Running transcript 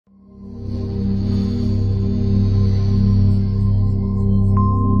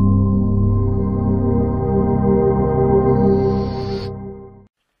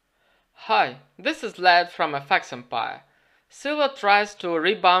This is Vlad from FX Empire. Silver tries to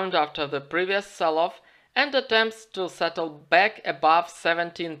rebound after the previous sell-off and attempts to settle back above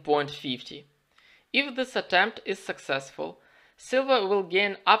 17.50. If this attempt is successful, silver will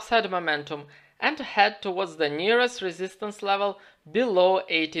gain upside momentum and head towards the nearest resistance level below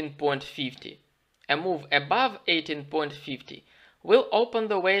 18.50. A move above 18.50 will open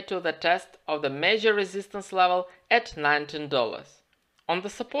the way to the test of the major resistance level at $19. On the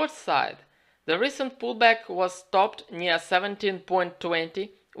support side, the recent pullback was stopped near 17.20,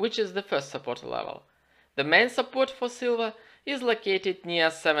 which is the first support level. The main support for silver is located near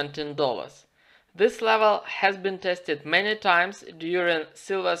 $17. This level has been tested many times during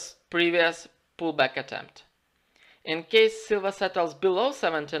silver's previous pullback attempt. In case silver settles below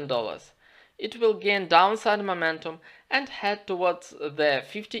 $17, it will gain downside momentum and head towards the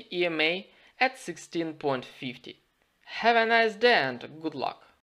 50 EMA at 16.50. Have a nice day and good luck!